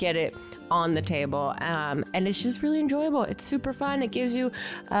to get it on the table, and it's just really enjoyable. It's super fun. It gives you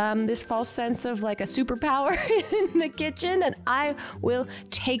this false sense of like a superpower in the kitchen, and I will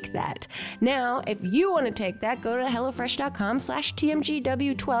take that. Now, if you want to take that, go to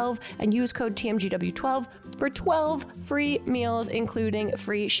hellofresh.com/TMGW12 and use code TMGW12 for 12 free meals, including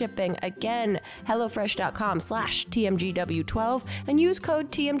free shipping. Again, hellofresh.com/TMGW12 and use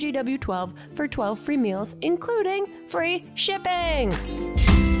code TMGW12 for 12 free meals, including free shipping.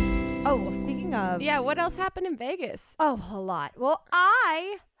 Oh, well, speaking of... Yeah, what else happened in Vegas? Oh, a lot. Well,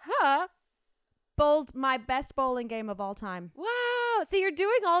 I bowled my best bowling game of all time. Wow. So you're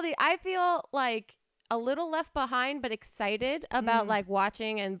doing all the... I feel like a little left behind, but excited about like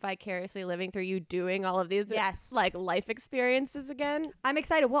watching and vicariously living through you doing all of these like life experiences again. I'm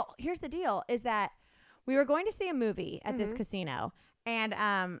excited. Well, here's the deal, is that we were going to see a movie at this casino, and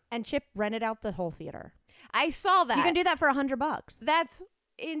Chip rented out the whole theater. I saw that. You can do that for $100. That's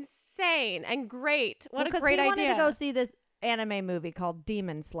insane and great. What a great idea. Because he wanted to go see this anime movie called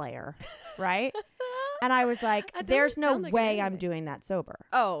Demon Slayer, right? And I was like, there's no way I'm doing that sober.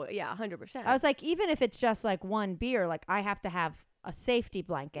 Oh, yeah, 100%. I was like, even if it's just like one beer, like I have to have a safety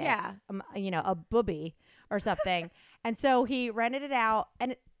blanket, a booby or something. And so he rented it out,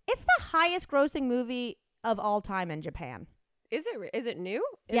 and it's the highest grossing movie of all time in Japan. Is it new?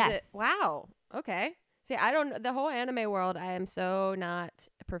 Yes. Wow. Okay. See, I don't, the whole anime world, I am so not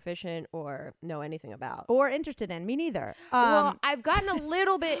proficient or know anything about. Or interested in. Me neither. Well, I've gotten a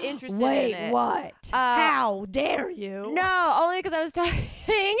little bit interested in it. Wait, what? How dare you? No, only because I was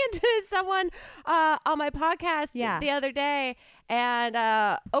talking to someone on my podcast the other day,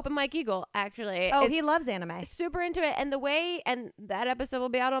 and Open Mike Eagle, actually. Oh, he loves anime. Super into it. And the way, and that episode will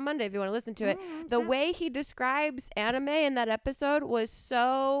be out on Monday if you want to listen to it. The way he describes anime in that episode was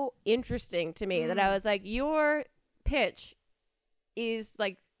so interesting to me that I was like, your pitch is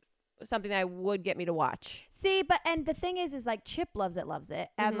like something that would get me to watch. See, and the thing is like Chip loves it,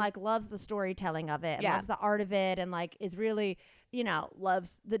 and like loves the storytelling of it, and loves the art of it, and like is really,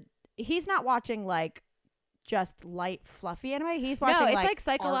 loves he's not watching like just light, fluffy anime. He's watching it's like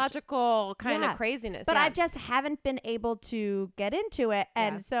psychological kind of craziness. But I just haven't been able to get into it.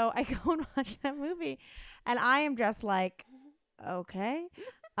 And so I go and watch that movie, and I am just like, okay,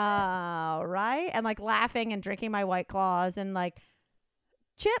 right. And like laughing and drinking my White Claws, and like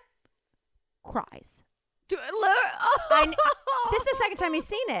Chip cries. This is the second time he's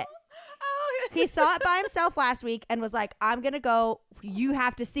seen it. He saw it by himself last week and was like, I'm going to go. You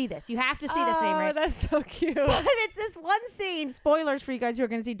have to see this. You have to see this, Amory. Oh, that's so cute. But it's this one scene, spoilers for you guys who are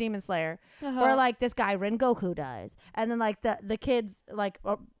going to see Demon Slayer, where like this guy, Rengoku, dies. And then like the kids, like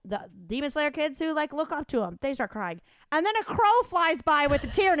the Demon Slayer kids who like look up to him, they start crying. And then a crow flies by with a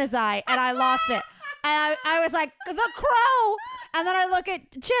tear in his eye, and I lost it. And I was like, the crow. And then I look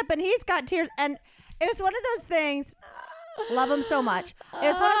at Chip, and he's got tears. And it was one of those things. Love him so much.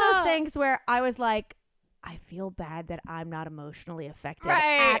 It's one of those things where I was like, I feel bad that I'm not emotionally affected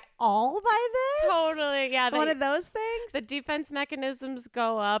at all by this. Totally. Yeah. One of those things. The defense mechanisms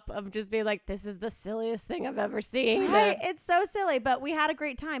go up of just being like, this is the silliest thing I've ever seen. Right. It's so silly, but we had a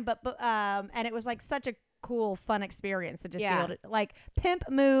great time. But and it was like such a cool, fun experience to just be able to like pimp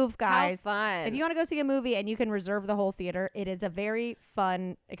move, guys. How fun. If you want to go see a movie and you can reserve the whole theater, it is a very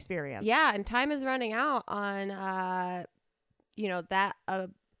fun experience. Yeah. And time is running out on, that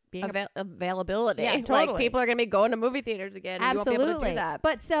availability. Yeah, totally. Like people are going to be going to movie theaters again. And Absolutely. You won't be able to do that.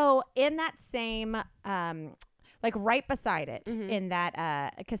 But so in that same, like right beside it in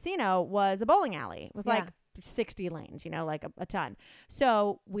that casino was a bowling alley with like 60 lanes, like a ton.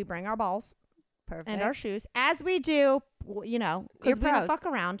 So we bring our balls. Perfect. And our shoes, as we do, because we don't fuck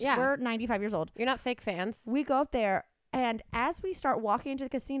around. Yeah. We're 95 years old. You're not fake fans. We go up there, and as we start walking into the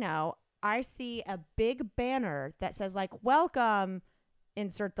casino, I see a big banner that says like, welcome,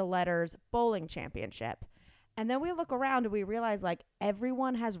 insert the letters, bowling championship. And then we look around and we realize like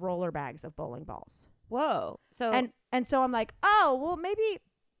everyone has roller bags of bowling balls. Whoa. So and so I'm like, oh, well, maybe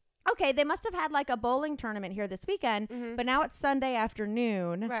okay, they must have had like a bowling tournament here this weekend, but now it's Sunday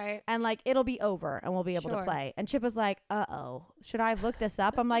afternoon. Right. And like it'll be over and we'll be able to play. And Chip was like, uh-oh, should I look this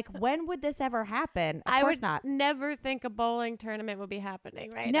up? I'm like, when would this ever happen? Of course not. Never think a bowling tournament would be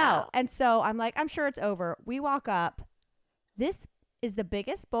happening right No. now. And so I'm like, I'm sure it's over. We walk up. This is the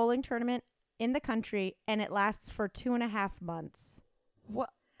biggest bowling tournament in the country, and it lasts for 2.5 months. What?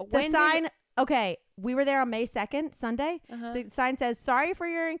 The sign, okay, we were there on May 2nd, Sunday. The sign says, sorry for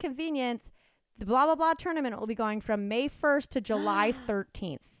your inconvenience. The blah, blah, blah tournament will be going from May 1st to July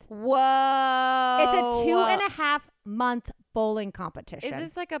 13th. Whoa. It's a 2.5 month bowling competition. Is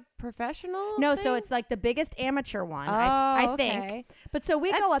this like a professional No, thing? so it's like the biggest amateur one, Oh, I think. okay. But so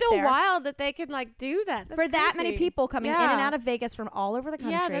we That's go up still there. wild that they can like do that. That's for that many crazy. people coming in Yeah. and out of Vegas from all over the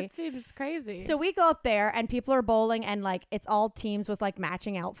country. Yeah, that seems crazy. So we go up there and people are bowling and like it's all teams with like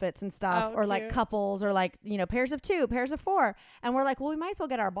matching outfits and stuff, Oh, or like cute. couples, or like, you know, pairs of 2, pairs of 4. And we're like, well, we might as well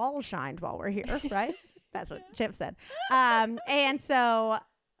get our balls shined while we're here, right? That's what Chip said. And so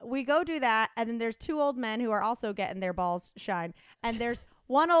we go do that, and then there's 2 old men who are also getting their balls shined. And there's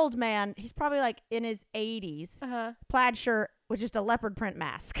one old man, he's probably like in his 80s, plaid shirt with just a leopard print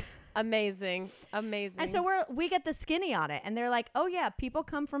mask. Amazing. Amazing. And so we get the skinny on it, and they're like, oh yeah, people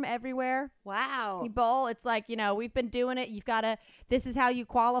come from everywhere. wow. You bowl, it's like, you know, we've been doing it. You've got to, this is how you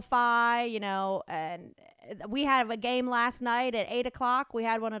qualify, you know. And we had a game last night at 8:00. We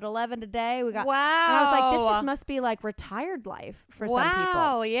had one at 11 today. We got, Wow. and I was like, this just must be like retired life for some people.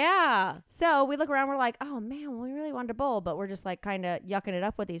 Wow, yeah. So we look around, we're like, oh man, we really wanted to bowl, but we're just like kind of yucking it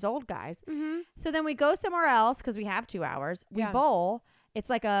up with these old guys. So then we go somewhere else because we have 2 hours. We bowl. It's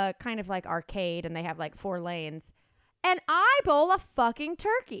like a kind of like arcade, and they have like 4 lanes. And I bowl a fucking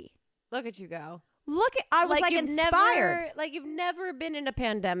turkey. Look at you go. I was like you've inspired. You've never been in a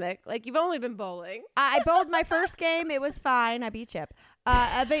pandemic. Like you've only been bowling. I bowled my first game. It was fine. I beat Chip.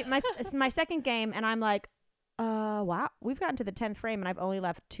 I beat my second game, and I'm like, wow, we've gotten to the 10th frame, and I've only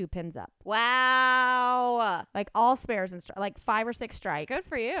left 2 pins up. Wow. Like all spares and like 5 or 6 strikes. Good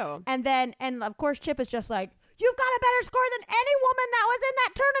for you. And then, and of course, Chip is just like, you've got a better score than any woman that was in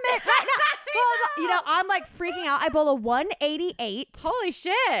that tournament right now. Well, you know, I'm like freaking out. I bowl a 188. Holy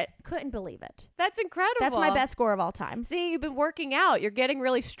shit. Couldn't believe it. That's incredible. That's my best score of all time. See, you've been working out. You're getting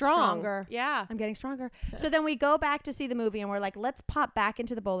really strong. Stronger. Yeah. I'm getting stronger. So then we go back to see the movie, and we're like, let's pop back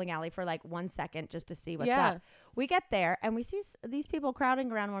into the bowling alley for like 1 second just to see what's up. We get there, and we see these people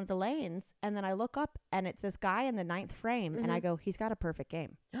crowding around one of the lanes, and then I look up, and it's this guy in the 9th frame, and I go, he's got a perfect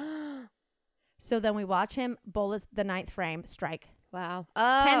game. So then we watch him bowl the 9th frame, strike. Wow.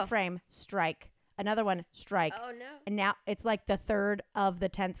 10th frame, strike. Another one, strike. Oh, no. And now it's like the 3rd of the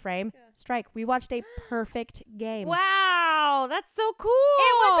 10th frame, strike. We watched a perfect game. Wow. That's so cool.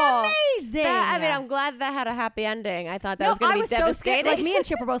 It was amazing. I mean, I'm glad that had a happy ending. I thought that was going to be so devastating. scared. Like me and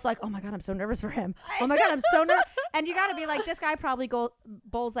Chip were both like, oh my God, I'm so nervous for him. Oh my God, I'm so nervous. And you got to be like, this guy probably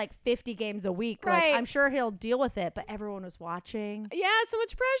bowls like 50 games a week. Right. Like, I'm sure he'll deal with it, but everyone was watching. Yeah, so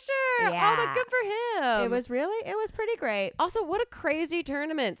much pressure. Yeah. Oh, but good for him. It was pretty great. Also, what a crazy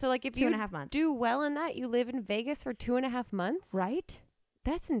tournament. So, like, if 2.5 months. do well in that, you live in Vegas for 2.5 months? Right?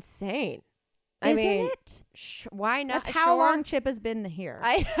 That's insane. Isn't mean, it? Why not? That's how long Chip has been here.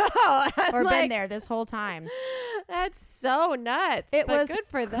 I know. I'm or like, been there this whole time. That's so nuts. It but was good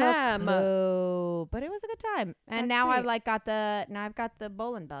for them. cuckoo, but it was a good time. And That's now sweet. I've got the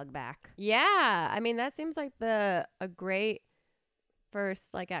bowling bug back. Yeah, I mean that seems like a great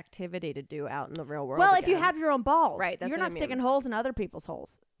first like activity to do out in the real world. Well, if you again. have your own balls, Right, that's you're what I not sticking mean. holes in other people's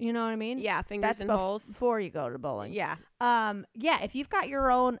holes. You know what I mean? yeah, fingers That's in holes. before you go to bowling. Yeah. Yeah. If you've got your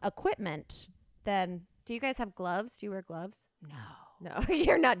own equipment, then Do you guys have gloves? Do you wear gloves? no, No,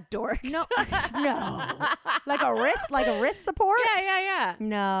 you're not dorks. no, no. Like a wrist support. Yeah.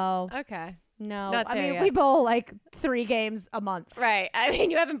 No, Okay. no. Not I there mean, yet. we bowl like 3 games a month. Right. I mean,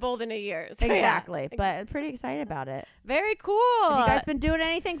 you haven't bowled in a year. So yeah. Exactly. But I'm pretty excited about it. Very cool. Have you guys been doing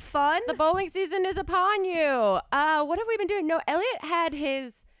anything fun? The bowling season is upon you. What have we been doing? No, Elliot had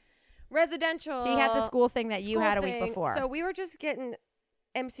his residential. He had the school thing that you school had a week thing. before. So we were just getting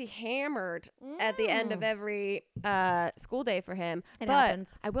MC hammered at the end of every school day for him. It but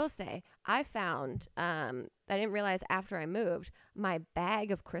happens. I will say, I found I didn't realize after I moved my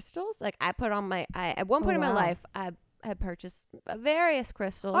bag of crystals. Like I put on my at one point in my wow. life I had purchased various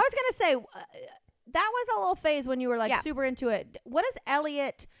crystals. I was gonna say that was a little phase when you were like Yeah. super into it. What does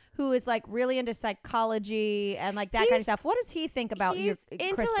Elliot, who is like really into psychology and like that kind of stuff, what does he think about your he's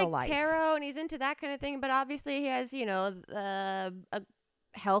into crystal like life? tarot and he's into that kind of thing. But obviously he has a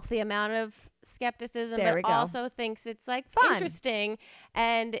healthy amount of skepticism, There we but go. also thinks it's like Fun. interesting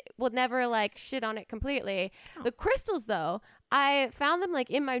and will never like shit on it completely. The crystals though, I found them like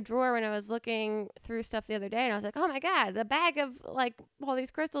in my drawer when I was looking through stuff the other day, and I was like, oh my God, the bag of like all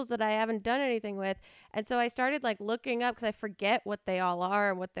these crystals that I haven't done anything with. And so I started like looking up because I forget what they all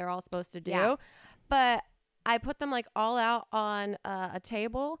are and what they're all supposed to do. Yeah. But I put them like all out on a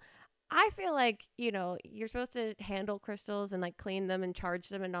table. I feel like, you're supposed to handle crystals and like clean them and charge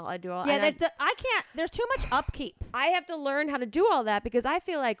them and all. I do all. Yeah, and I can't. There's too much upkeep. I have to learn how to do all that because I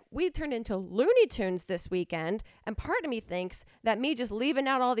feel like we turned into Looney Tunes this weekend, and part of me thinks that me just leaving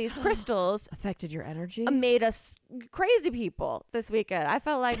out all these crystals Affected your energy. made us crazy people this weekend. I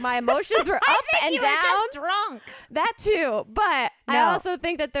felt like my emotions were up and you down. were just drunk. That too, but I No. also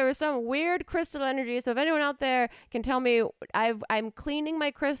think that there was some weird crystal energy. So if anyone out there can tell me, I'm cleaning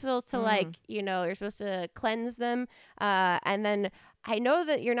my crystals to like, you're supposed to cleanse them, and then I know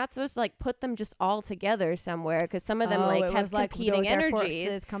that you're not supposed to like put them just all together somewhere because some of them it have was like competing their energies.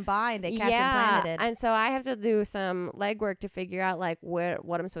 forces combined. They kept implanted. And so I have to do some legwork to figure out like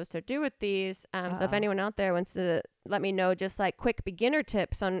what I'm supposed to do with these. So if anyone out there wants to let me know just like quick beginner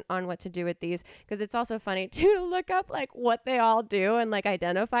tips on what to do with these, because it's also funny too to look up like what they all do and like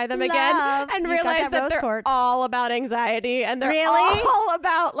identify them again and You got realize that rose they're quartz. all about anxiety and they're Really? all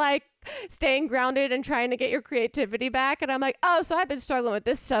about like staying grounded and trying to get your creativity back. And I'm like, oh, so I've been struggling with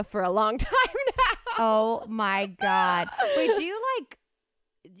this stuff for a long time now. Oh my God. Wait, do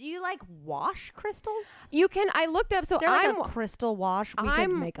you like wash crystals? You can. I looked up. So Is there like I'm a crystal wash? We could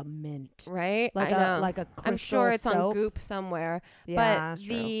I'm- make a mint. right. Like I know. a crystal I'm sure it's on soap. Goop somewhere. Yeah, but that's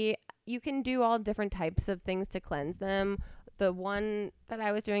true. you can do all different types of things to cleanse them. The one that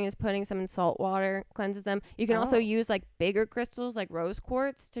I was doing is putting some in salt water, cleanses them. You can also use like bigger crystals like rose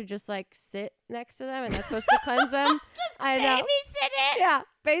quartz to just like sit next to them, and that's supposed to cleanse them. I know. Babysit it. Yeah,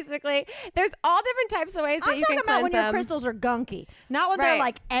 basically. There's all different types of ways that I'm you can talking cleanse about when them. your crystals are gunky, not when they're Right.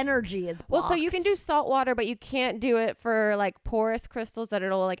 like energy is blocked. Well, so you can do salt water, but you can't do it for like porous crystals that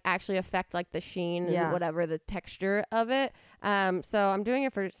it'll like actually affect like the sheen Yeah. and whatever the texture of it. So I'm doing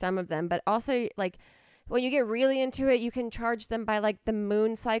it for some of them, but also like when you get really into it, you can charge them by like the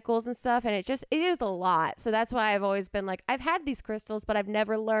moon cycles and stuff. And it is a lot. So that's why I've always been like, I've had these crystals, but I've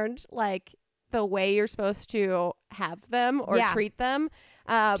never learned like the way you're supposed to have them or Yeah. treat them.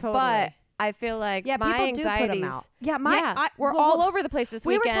 Totally. But I feel like Yeah, my people do put anxieties. them out. Yeah, we're well, all over the place this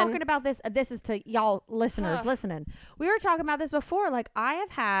we weekend. were talking about this. This is to y'all listeners listening. We were talking about this before. Like I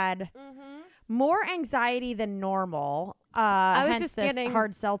have had more anxiety than normal. was Hence just this getting-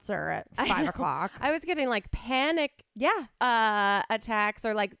 hard seltzer at 5 o'clock. I was getting like panic Yeah. attacks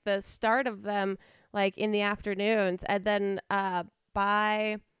or like the start of them like in the afternoons, and then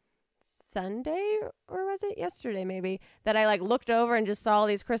by Sunday, or was it yesterday maybe, that I like looked over and just saw all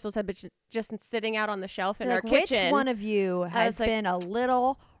these crystals had been just sitting out on the shelf in our Like, kitchen. which one of you has was like- been a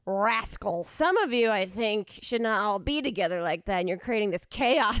little rascal? Some of you, I think, should not all be together like that, and you're creating this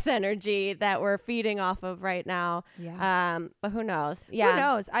chaos energy that we're feeding off of right now. Yeah. But who knows? Yeah. Who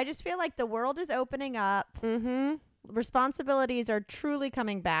knows? I just feel like the world is opening up. Mm-hmm. Responsibilities are truly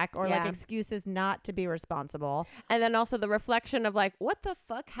coming back, or like Yeah. excuses not to be responsible. And then also the reflection of like, what the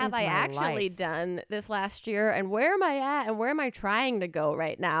fuck have Is I my actually life. done this last year? And where am I at? And where am I trying to go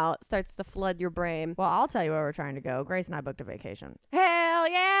right now? It starts to flood your brain. Well, I'll tell you where we're trying to go. Grace and I booked a vacation. Hell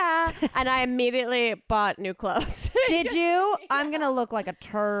yeah. And I immediately bought new clothes. Did you? I'm going to look like a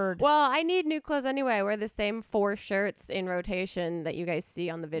turd. Well, I need new clothes anyway. I wear the same 4 shirts in rotation that you guys see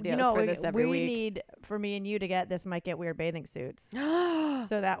on the videos You know, for this every we week. need, for me and you to get this might get weird bathing suits.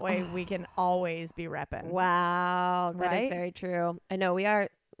 So that way we can always be repping. Wow, that is Right? very true. I know we are,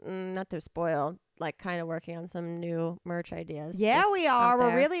 not to spoil, like kind of working on some new merch ideas. Yeah, just we out are. We're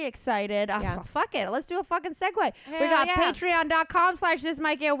there. really excited. Yeah. Fuck it. Let's do a fucking segue. We Hell got yeah. patreon.com/this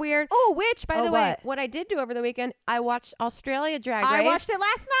might get weird. Oh, which, by Oh, the way, what? what I did do over the weekend, I watched Australia Drag Race. I watched it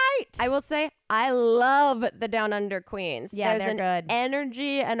last night. I will say, I love the Down Under queens. Yeah, There's they're an good.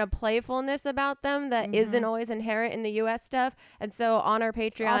 energy and a playfulness about them that isn't always inherent in the U.S. stuff. And so on our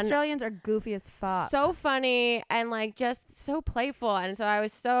Patreon, Australians are goofy as fuck. so funny and like just so playful. And so I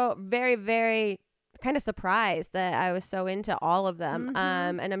was so very, very kind of surprised that I was so into all of them.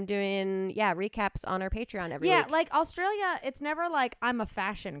 And I'm doing, recaps on our Patreon every Yeah, week. like Australia, it's never like I'm a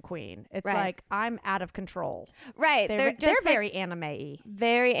fashion queen. It's Right. like I'm out of control. Right. They're just like, very anime-y.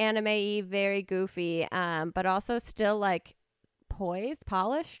 very anime-y, very goofy, but also still like poised,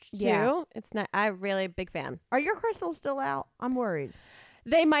 polished too. Yeah. It's not. I'm really a big fan. Are your crystals still out? I'm worried.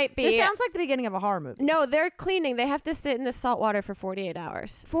 They might be. This sounds like the beginning of a horror movie. No, they're cleaning. They have to sit in the salt water for 48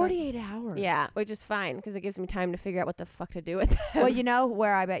 hours. 48 hours? Yeah, which is fine because it gives me time to figure out what the fuck to do with them. Well, you know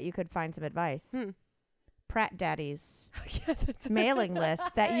where I bet you could find some advice? Pratt Daddy's mailing list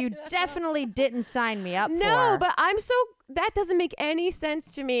that you definitely didn't sign me up for. No, but that doesn't make any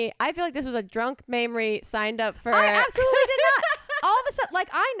sense to me. I feel like this was a drunk Mamrie signed up for. I absolutely did not. All of a sudden, like,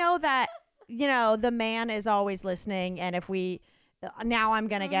 I know that, you know, the man is always listening, and if we... Now I'm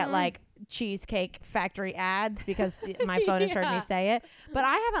going to get like Cheesecake Factory ads because my phone has heard me say it. But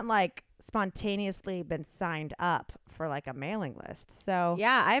I haven't like spontaneously been signed up for like a mailing list. So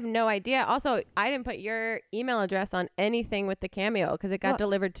yeah, I have no idea. Also, I didn't put your email address on anything with the Cameo because it got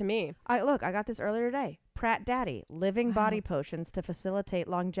delivered to me. I got this earlier today. Pratt Daddy, living body potions to facilitate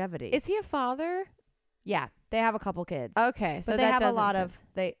longevity. Is he a father? Yeah, they have a couple kids. Okay, so but they that have a lot sense.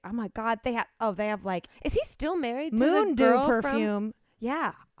 oh my God, they have like Is he still married to Moon the Dew girl perfume.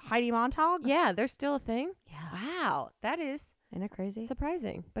 Yeah, Heidi Montag. Yeah, they're still a thing. Yeah. Wow, that is Isn't it crazy?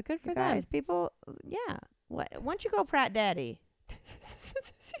 surprising, but good for You them. guys, people, yeah. Once you go Pratt Daddy,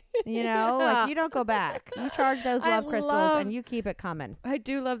 you know, like you don't go back. You charge those love crystals and you keep it coming. I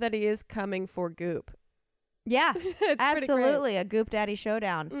do love that he is coming for Goop. Yeah, It's absolutely. A Goop Daddy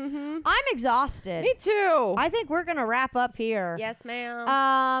showdown. Mm-hmm. I'm exhausted. Me too. I think we're going to wrap up here. Yes,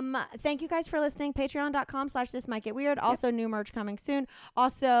 ma'am. Thank you guys for listening. Patreon.com/This Might Get Weird. Also, new merch coming soon.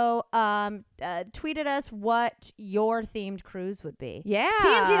 Also, tweet at us what your themed cruise would be. Yeah.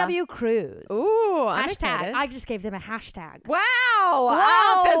 TMGW cruise. Ooh, I'm Hashtag. excited. I just gave them a hashtag. Wow.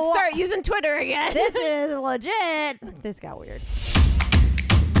 I'll have to Whoa. start using Twitter again. This is legit. This got weird.